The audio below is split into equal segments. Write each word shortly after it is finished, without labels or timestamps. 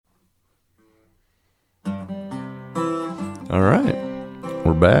All right,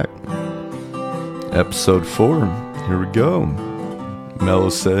 we're back. Episode 4. Here we go. Mellow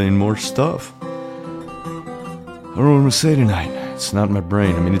saying more stuff. I don't know what I'm going to say tonight. It's not in my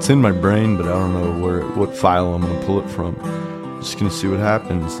brain. I mean, it's in my brain, but I don't know what file I'm going to pull it from. I'm just going to see what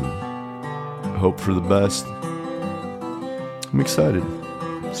happens and hope for the best. I'm excited.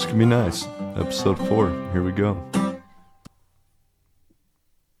 It's going to be nice. Episode 4. Here we go.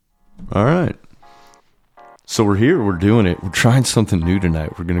 All right. So we're here. We're doing it. We're trying something new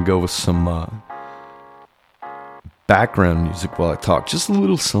tonight. We're going to go with some background music while I talk. Just a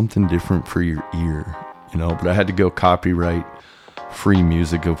little something different for your ear, you know. But I had to go copyright free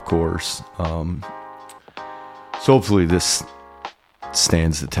music, of course. So hopefully this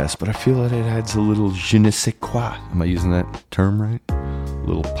stands the test. But I feel that it adds a little je ne sais quoi. Am I using that term right? A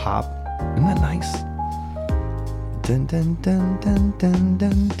little pop. Isn't that nice? Dun, dun, dun, dun, dun,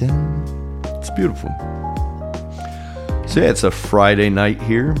 dun, dun. It's beautiful. So yeah, it's a Friday night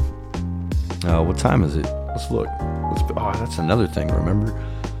here. What time is it? Let's look. That's another thing, remember?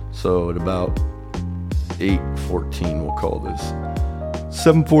 So at about 8:14, we'll call this.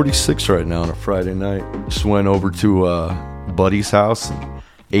 7:46 right now on a Friday night. Just went over to a buddy's house and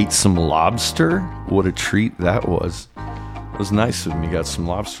ate some lobster. What a treat that was. It was nice of him. He got some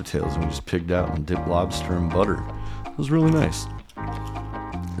lobster tails and we just pigged out and dipped lobster in butter. It was really nice.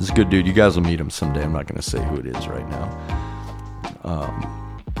 He's a good dude. You guys will meet him someday. I'm not going to say who it is right now.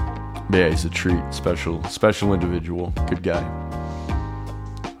 But yeah, he's a treat. Special individual. Good guy.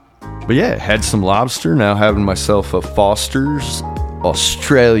 But yeah, had some lobster. Now having myself a Foster's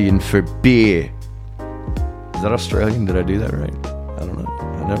Australian for beer. Is that Australian? Did I do that right? I don't know.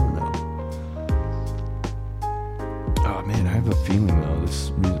 I never know. Oh man, I have a feeling though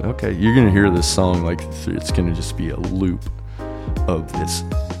this music. Okay, you're gonna hear this song like it's gonna just be a loop of this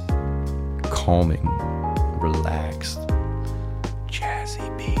calming, relaxed,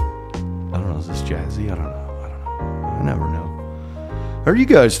 jazzy beat. I don't know. Is this jazzy? I don't know. I never know. How are you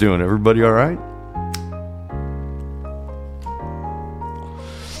guys doing? Everybody all right?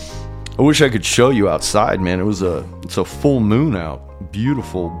 I wish I could show you outside, man. It's a full moon out.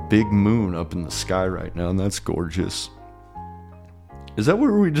 Beautiful big moon up in the sky right now, and that's gorgeous. Is that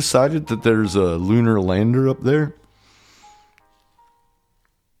where we decided that there's a lunar lander up there?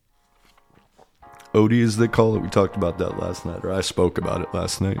 Odie, as they call it. We talked about that last night, or I spoke about it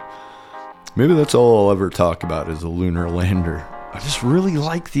last night. Maybe that's all I'll ever talk about is a lunar lander. I just really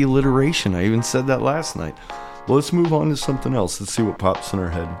like the alliteration. I even said that last night. Well, let's move on to something else. Let's see what pops in our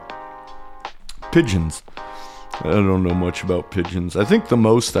head. Pigeons. I don't know much about pigeons. I think the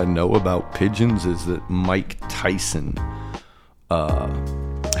most I know about pigeons is that Mike Tyson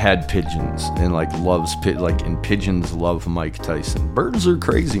had pigeons and loves and pigeons love Mike Tyson. Birds are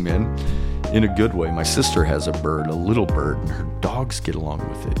crazy, man, in a good way. My sister has a bird, a little bird, and her dogs get along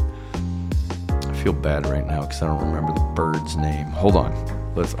with it. I feel bad right now because I don't remember the bird's name. Hold on.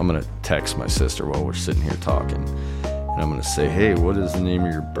 I'm going to text my sister while we're sitting here talking. And I'm going to say, hey, what is the name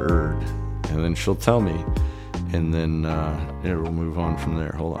of your bird? And then she'll tell me. And then we'll move on from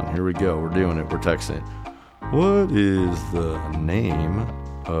there. Hold on. Here we go. We're doing it. We're texting. What is the name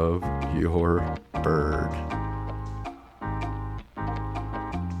of your bird?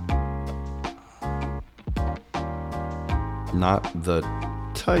 Not the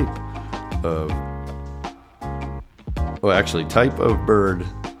type of... Well, actually, type of bird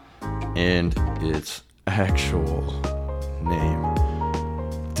and its actual name.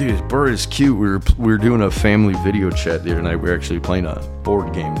 Dude, this bird is cute. We were doing a family video chat the other night. We were actually playing a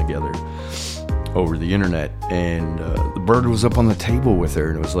board game together over the internet, and the bird was up on the table with her,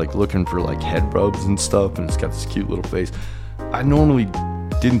 and it was looking for head rubs and stuff, and it's got this cute little face. I normally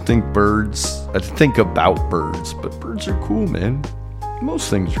didn't think birds. I think about birds, but birds are cool, man. Most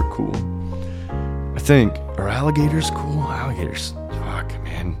things are cool. I think, are alligators cool? Alligators, fuck,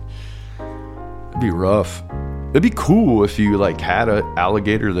 man. It'd be rough. It'd be cool if you had an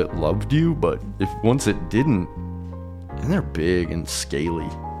alligator that loved you, but if once it didn't, and they're big and scaly.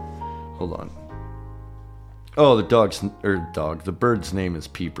 Hold on. Oh, the bird's name is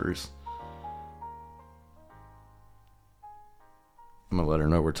Peepers. I'm gonna let her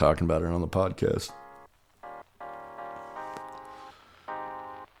know we're talking about her on the podcast.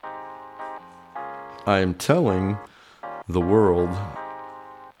 I am telling the world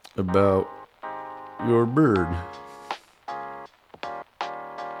about your bird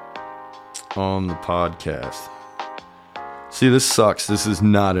on the podcast. See, this sucks. This is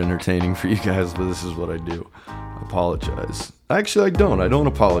not entertaining for you guys, but this is what I do. I apologize. Actually, I don't. I don't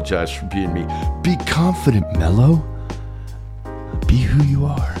apologize for being me. Be confident, Mellow. Be who you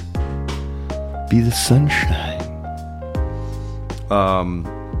are. Be the sunshine.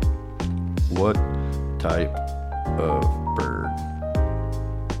 What type of bird?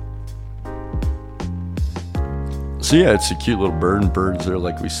 So yeah, it's a cute little bird, and birds are,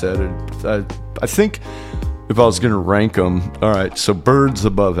 like we said, I think if I was going to rank them, all right, so birds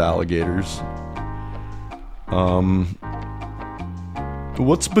above alligators.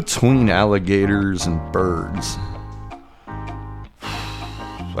 What's between alligators and birds?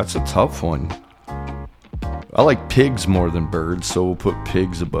 That's a tough one. I like pigs more than birds, so we'll put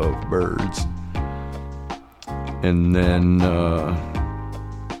pigs above birds. And then,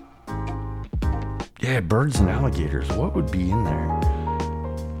 yeah, birds and alligators. What would be in there?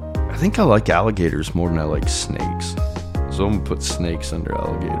 I think I like alligators more than I like snakes. So I'm going to put snakes under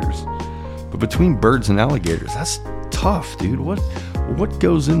alligators. But between birds and alligators, that's tough, dude. What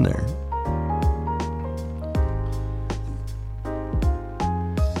goes in there?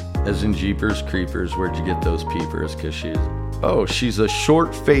 As in Jeepers Creepers, where'd you get those peepers? Because she's a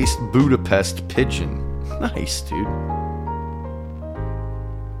short-faced Budapest pigeon. Nice, dude.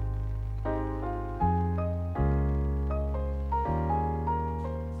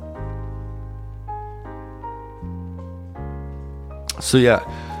 So yeah,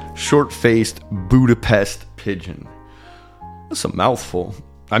 short-faced Budapest pigeon. That's a mouthful.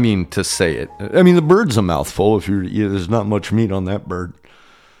 I mean, to say it. I mean, the bird's a mouthful. There's not much meat on that bird.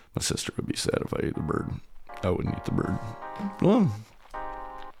 My sister would be sad if I ate the bird. I wouldn't eat the bird. Well,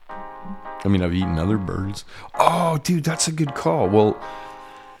 I mean, I've eaten other birds. Oh, dude, that's a good call. Well,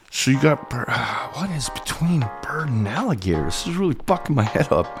 so you got what is between bird and alligator? This is really fucking my head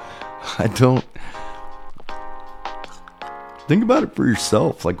up. I don't. Think about it for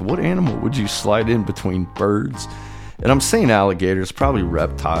yourself. Like, what animal would you slide in between birds? And I'm saying alligators, probably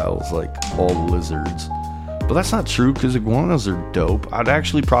reptiles, like all lizards. But that's not true, because iguanas are dope. I'd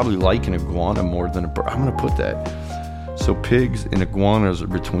actually probably like an iguana more than a bird. I'm going to put that. So pigs and iguanas are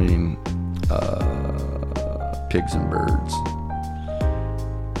between pigs and birds.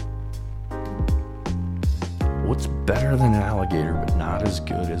 What's better than an alligator but not as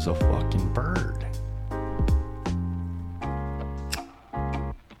good as a fucking bird?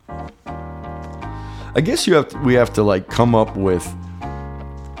 I guess we have to like come up with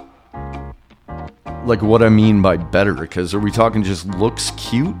like what I mean by better, because are we talking just looks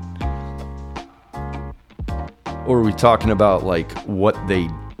cute? Or are we talking about like what they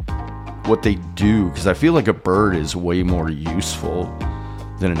do? Because I feel like a bird is way more useful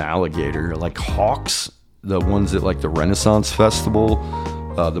than an alligator. Like hawks, the ones at like the Renaissance Festival,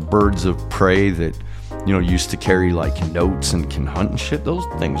 the birds of prey that, you know, used to carry like notes and can hunt and shit. Those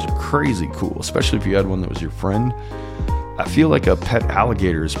things are crazy cool, especially if you had one that was your friend. I feel like a pet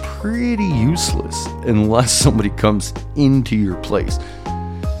alligator is pretty useless unless somebody comes into your place.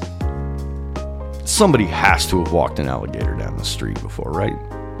 Somebody has to have walked an alligator down the street before, right?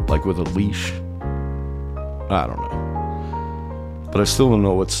 Like with a leash. I don't know. But I still don't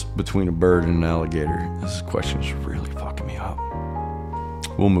know what's between a bird and an alligator. This question is really fucking me up.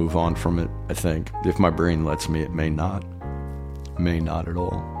 We'll move on from it, I think. If my brain lets me, it may not. May not at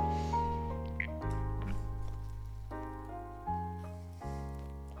all.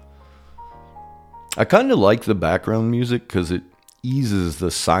 I kind of like the background music because it eases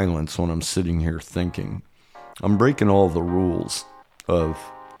the silence when I'm sitting here thinking. I'm breaking all the rules of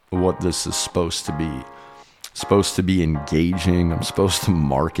what this is supposed to be. It's supposed to be engaging. I'm supposed to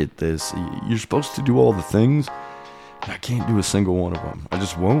market this. You're supposed to do all the things. I can't do a single one of them. I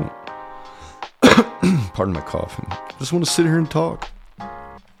just won't. Pardon my coughing. I just want to sit here and talk.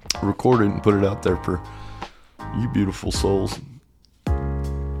 Record it and put it out there for you beautiful souls.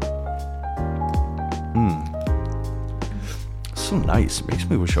 So nice. It makes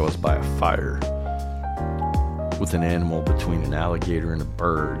me wish I was by a fire with an animal between an alligator and a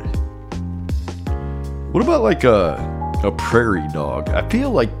bird. What about like a prairie dog? I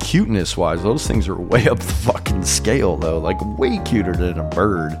feel like cuteness wise, those things are way up the fucking scale though. Like way cuter than a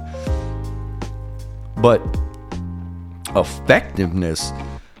bird. But effectiveness,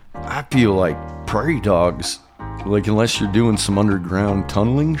 I feel like prairie dogs, like unless you're doing some underground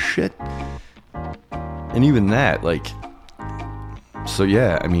tunneling shit, and even that, like, so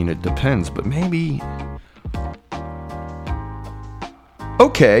yeah, I mean, it depends, but maybe,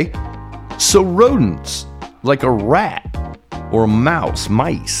 okay, so rodents, like a rat, or a mouse,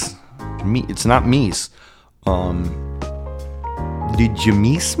 mice, it's not meese, did you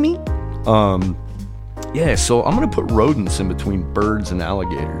meese me? Yeah, so I'm gonna put rodents in between birds and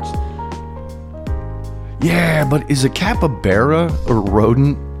alligators. Yeah, but is a capybara a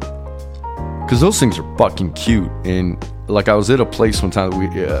rodent? Because those things are fucking cute. And like I was at a place one time,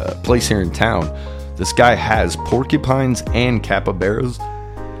 place here in town, This guy has porcupines and capybaras.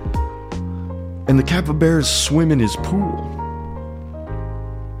 And the capybaras swim in his pool.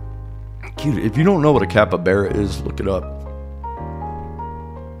 Dude, if you don't know what a capybara is, look it up.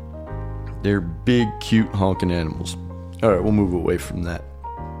 They're big, cute, honking animals. Alright, we'll move away from that.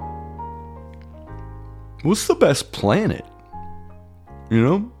 What's the best planet? You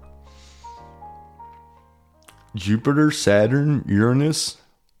know? Jupiter, Saturn, Uranus.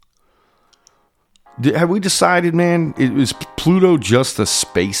 Have we decided, man, is Pluto just a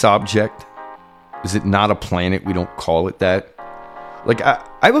space object? Is it not a planet? We don't call it that. Like, I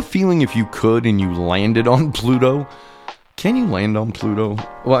have a feeling if you could and you landed on Pluto. Can you land on Pluto?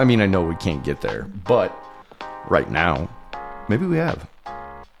 Well, I mean, I know we can't get there. But right now, maybe we have.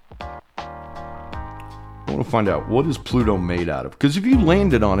 I want to find out, what is Pluto made out of? Because if you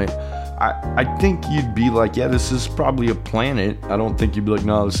landed on it, I think you'd be like, yeah, this is probably a planet. I don't think you'd be like,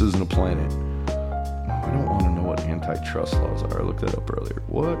 no, this isn't a planet. No, I don't want to know what antitrust laws are. I looked that up earlier.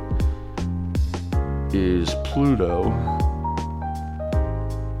 What is Pluto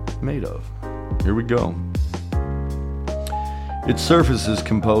made of? Here we go. Its surface is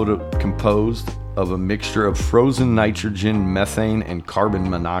composed of a mixture of frozen nitrogen, methane, and carbon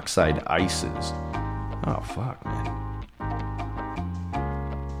monoxide ices. Oh, fuck, man.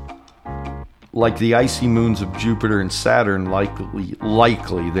 Like the icy moons of Jupiter and Saturn, likely,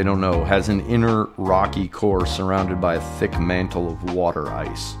 they don't know, has an inner rocky core surrounded by a thick mantle of water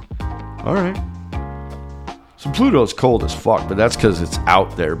ice. Alright. So Pluto's cold as fuck, but that's because it's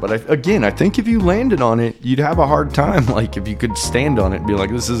out there. But I think if you landed on it, you'd have a hard time. Like, if you could stand on it and be like,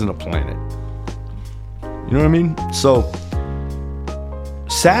 this isn't a planet. You know what I mean? So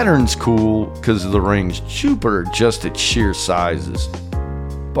Saturn's cool because of the rings. Jupiter, just its sheer size, is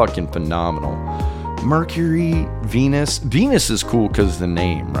fucking phenomenal. Mercury, Venus. Venus is cool because of the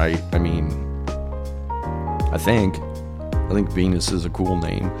name, right? I mean, I think Venus is a cool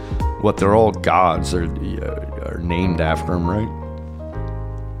name. What, they're all gods are named after them, right?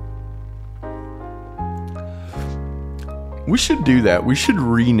 We should do that. We should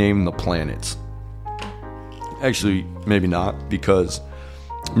rename the planets. Actually, maybe not, because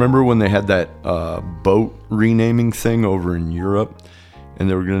remember when they had that boat renaming thing over in Europe, and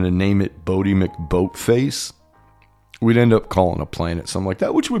they were going to name it Boaty McBoatface? We'd end up calling a planet something like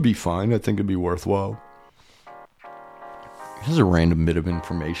that, which would be fine. I think it'd be worthwhile. Here's a random bit of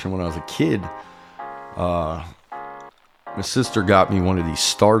information. When I was a kid, my sister got me one of these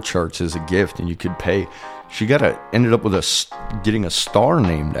star charts as a gift, and you could pay. She ended up with getting a star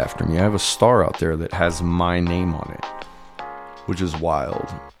named after me. I have a star out there that has my name on it, which is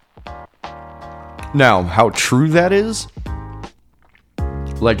wild. Now, how true that is?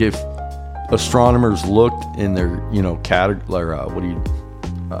 Like, if astronomers looked in their,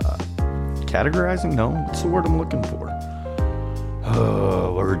 categorizing? No, what's the word I'm looking for?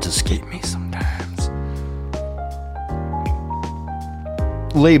 Words escape me sometimes.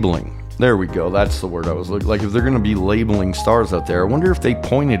 Labeling. There we go. That's the word I was looking. Like, if they're going to be labeling stars out there, I wonder if they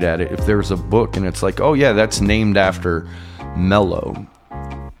pointed at it, if there's a book and it's like, oh yeah, that's named after Mellow.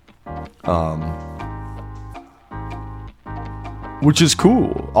 Which is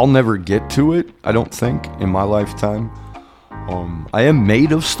cool. I'll never get to it, I don't think, in my lifetime. I am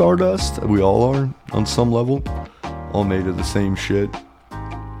made of stardust. We all are, on some level. All made of the same shit.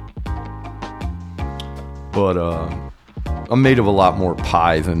 But I'm made of a lot more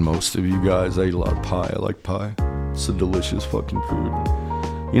pie than most of you guys. I eat a lot of pie. I like pie. It's a delicious fucking food.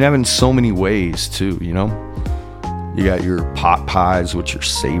 You can have it in so many ways too, you know? You got your pot pies, which are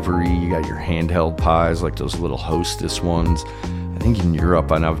savory. You got your handheld pies, like those little Hostess ones. I think in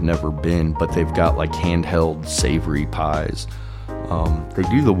Europe, and I've never been, but they've got like handheld savory pies. They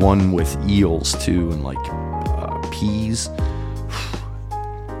do the one with eels too, and like peas.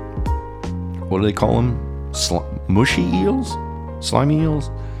 What do they call them? Mushy eels? Slimy eels?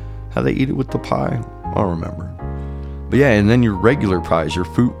 How they eat it with the pie? I don't remember. But yeah, and then your regular pies, your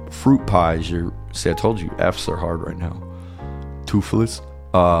fruit pies, see, I told you, F's are hard right now. Toothless.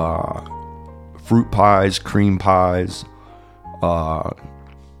 Fruit pies, cream pies.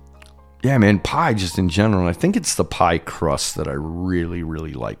 Yeah, man, pie just in general. I think it's the pie crust that I really,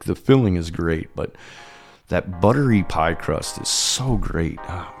 really like. The filling is great, but that buttery pie crust is so great.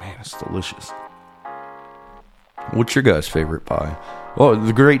 Oh, man, it's delicious. What's your guys' favorite pie? Oh,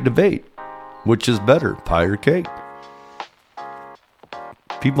 the great debate. Which is better, pie or cake?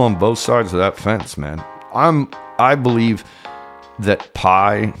 People on both sides of that fence, man. I believe that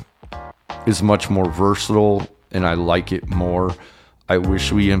pie is much more versatile, and I like it more. I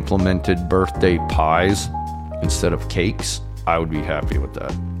wish we implemented birthday pies instead of cakes. I would be happy with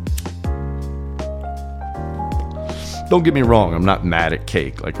that. Don't get me wrong, I'm not mad at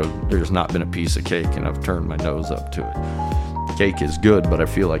cake. Like, there's not been a piece of cake and I've turned my nose up to it. Cake is good, but I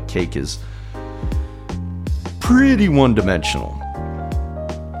feel like cake is pretty one-dimensional.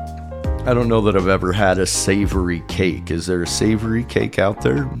 I don't know that I've ever had a savory cake. Is there a savory cake out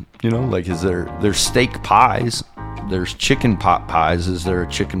there? You know, like, there's steak pies, there's chicken pot pies. Is there a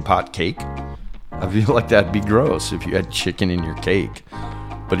chicken pot cake? I feel like that'd be gross if you had chicken in your cake,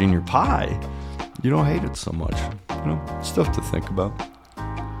 but in your pie, you don't hate it so much. You know, stuff to think about.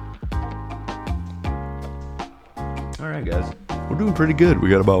 All right, guys, we're doing pretty good. We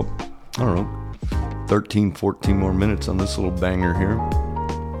got about, 13, 14 more minutes on this little banger here.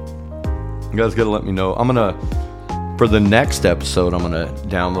 You guys got to let me know. For the next episode, I'm going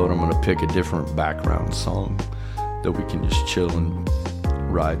to pick a different background song that we can just chill and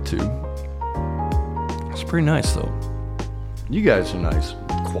ride to. It's pretty nice, though. You guys are nice.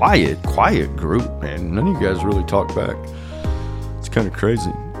 Quiet group, man. None of you guys really talk back. It's kind of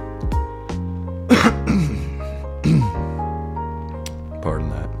crazy. Pardon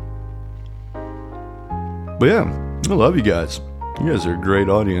that. But yeah, I love you guys. You guys are a great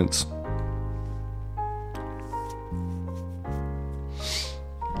audience.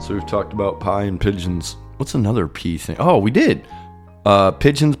 So we've talked about pie and pigeons. What's another P thing? Oh, we did.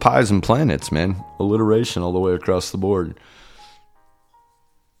 Pigeons, pies, and planets, man. Alliteration all the way across the board.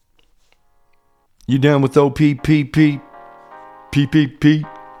 You down with OPPP? PPP?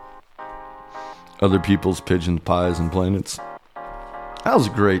 Other people's pigeons, pies, and planets. That was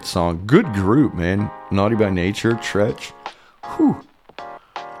a great song. Good group, man. Naughty by Nature, Tretch. Whew.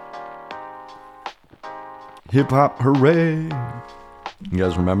 Hip hop, hooray. You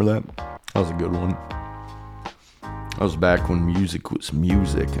guys remember that? That was a good one. That was back when music was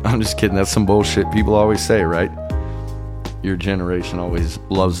music. I'm just kidding. That's some bullshit people always say, right? Your generation always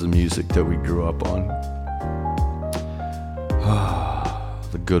loves the music that we grew up on.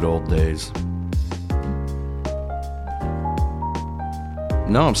 The good old days.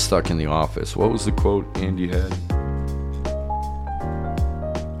 Now I'm stuck in the office. What was the quote Andy had?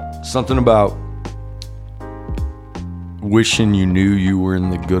 Something about wishing you knew you were in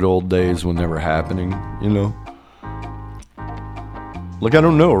the good old days when they were happening, you know? Like, I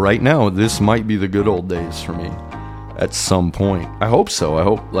don't know. Right now, this might be the good old days for me at some point. I hope so. I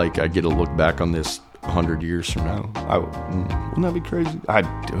hope, like, I get to look back on this 100 years from now. Wouldn't that be crazy?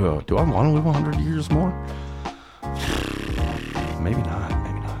 Do I want to live 100 years more? Maybe not.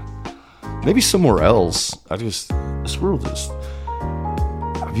 Maybe somewhere else. This world is...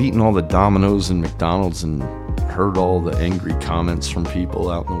 I've eaten all the Domino's and McDonald's and heard all the angry comments from people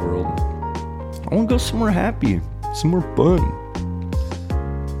out in the world. I want to go somewhere happy, somewhere fun.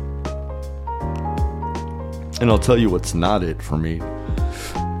 And I'll tell you what's not it for me.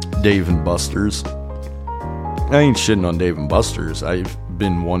 Dave and Buster's. I ain't shitting on Dave and Buster's. I've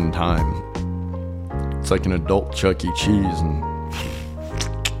been one time. It's like an adult Chuck E. Cheese, and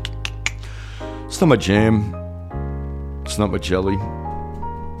it's not my jam. It's not my jelly.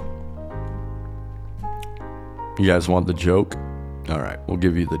 You guys want the joke? Alright, we'll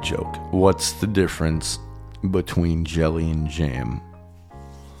give you the joke. What's the difference between jelly and jam?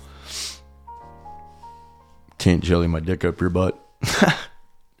 Can't jelly my dick up your butt.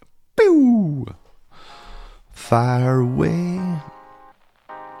 Pew! Fire away.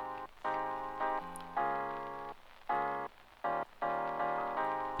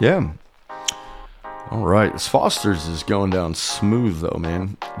 Yeah. Alright, this Foster's is going down smooth though,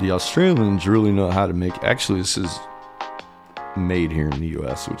 man. The Australians really know how to make... Actually, this is made here in the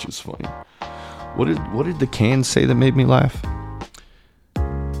US, which is funny. What did the can say that made me laugh?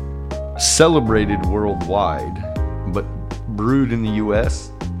 Celebrated worldwide, but brewed in the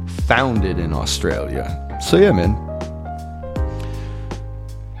US, founded in Australia. So yeah, man.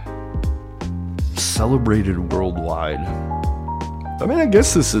 Celebrated worldwide. I mean, I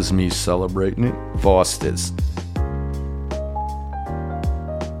guess this is me celebrating it. Foster's.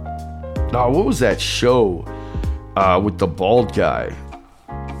 Oh, what was that show with the bald guy?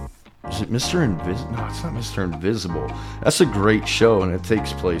 Is it Mr. Invisible? No, it's not Mr. Invisible. That's a great show, and it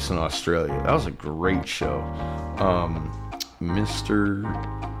takes place in Australia. That was a great show. Mr.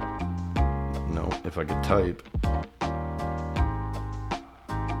 No, if I could type.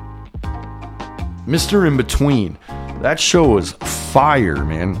 Mr. In Between. That show was fire,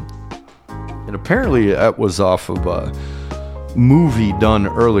 man. And apparently that was off of a movie done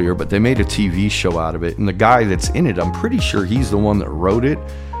earlier, but they made a TV show out of it. And the guy that's in it, I'm pretty sure he's the one that wrote it.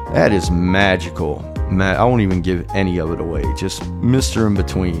 That is magical. I won't even give any of it away. Just Mr. In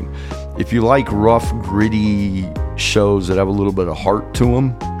Between. If you like rough, gritty shows that have a little bit of heart to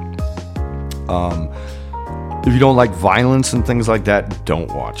them, If you don't like violence and things like that,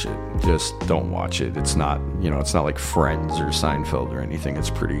 don't watch it. Just don't watch it. It's not, it's not like Friends or Seinfeld or anything. It's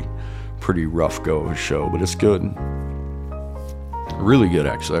pretty rough go of a show, but it's good. Really good,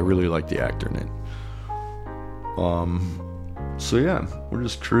 actually. I really like the actor in it. So yeah, we're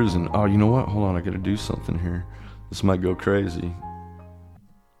just cruising. Oh, you know what? Hold on, I gotta do something here. This might go crazy.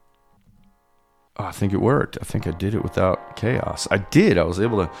 Oh, I think it worked. I think I did it without chaos. I did. I was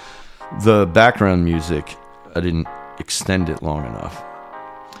able to. The background music, I didn't extend it long enough.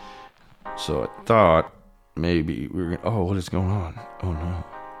 So I thought maybe we were gonna. Oh, what is going on? Oh no,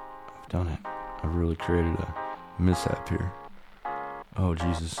 I've done it. I've really created a mishap here. Oh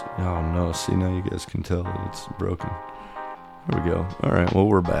Jesus. Oh no. See, now you guys can tell that it's broken. There we go. All right. Well,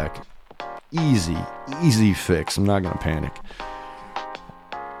 we're back. Easy fix. I'm not gonna panic.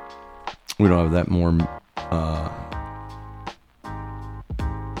 We don't have that more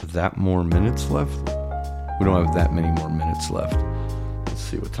minutes left. We don't have that many more minutes left. Let's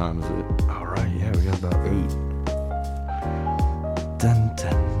see, what time is it? All right, yeah, we got about 8. Dun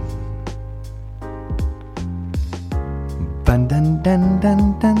dun. Dun dun dun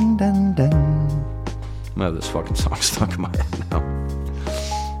dun dun dun dun. I have this fucking song stuck in my head now.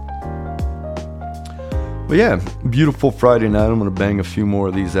 But yeah, beautiful Friday night. I'm going to bang a few more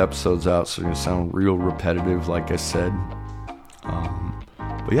of these episodes out, so they're going to sound real repetitive, like I said.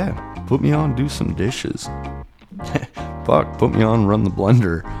 But yeah, put me on, do some dishes. Fuck, put me on, run the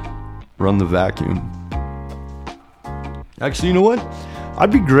blender, run the vacuum. Actually, you know what?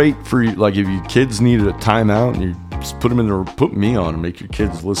 I'd be great for, like, if your kids needed a timeout and you just put them in there, put me on and make your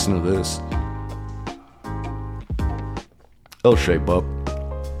kids listen to this. They'll shape up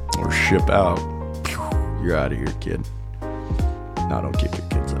or ship out. You're out of here, kid. No, don't kick your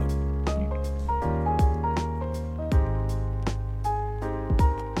kids out.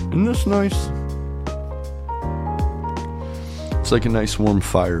 Isn't this nice? It's like a nice warm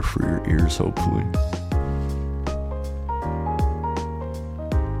fire for your ears, hopefully.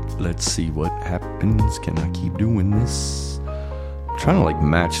 Let's see what happens. Can I keep doing this? I'm trying to like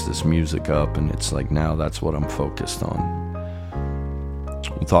match this music up, and it's like now that's what I'm focused on.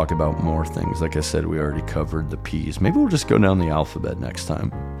 We'll talk about more things. Like I said, we already covered the P's. Maybe we'll just go down the alphabet next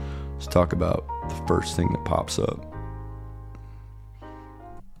time. Let's talk about the first thing that pops up.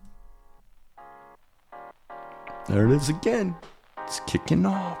 There it is again. It's kicking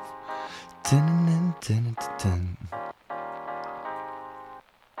off.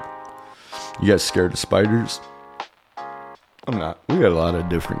 You guys scared of spiders? I'm not. We got a lot of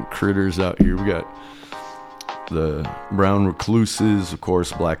different critters out here. We got the brown recluses, of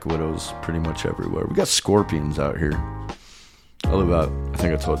course, black widows pretty much everywhere. We got scorpions out here. I live out, I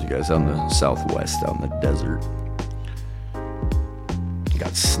think I told you guys, out in the southwest, out in the desert. We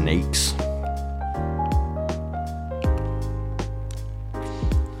got snakes.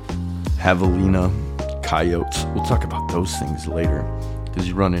 Javelina, coyotes. We'll talk about those things later, because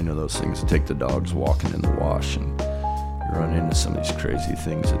you run into those things. Take the dogs walking in the wash, and you run into some of these crazy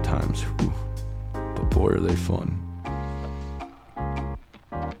things at times. Whew. But boy, are they fun.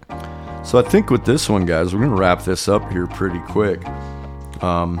 So I think with this one, guys, we're going to wrap this up here pretty quick.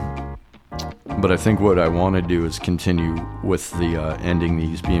 But I think what I want to do is continue with the ending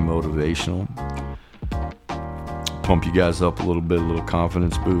these being motivational. Pump you guys up a little bit, a little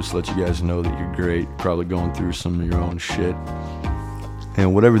confidence boost, let you guys know that you're great, probably going through some of your own shit.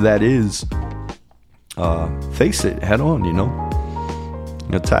 And whatever that is, face it head on,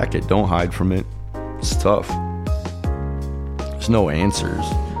 Attack it, don't hide from it. It's tough. There's no answers.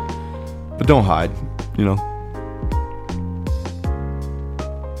 But don't hide,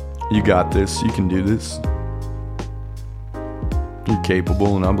 You got this, you can do this. You're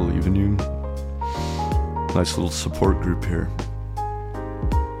capable, and I believe in you. Nice little support group here.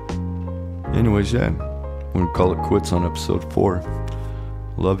 Anyways, yeah, we're gonna call it quits on episode 4.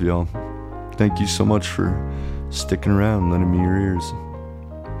 Love y'all. Thank you so much for sticking around, lending me your ears.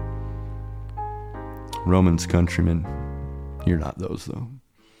 Romans countrymen, you're not those though,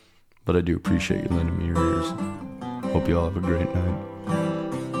 but I do appreciate you lending me your ears. Hope you all have a great night,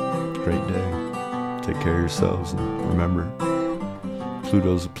 great day. Take care of yourselves, and remember,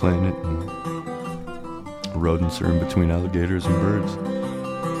 Pluto's a planet, and rodents are in between alligators and birds.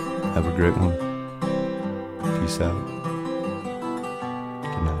 Have a great one. Peace out.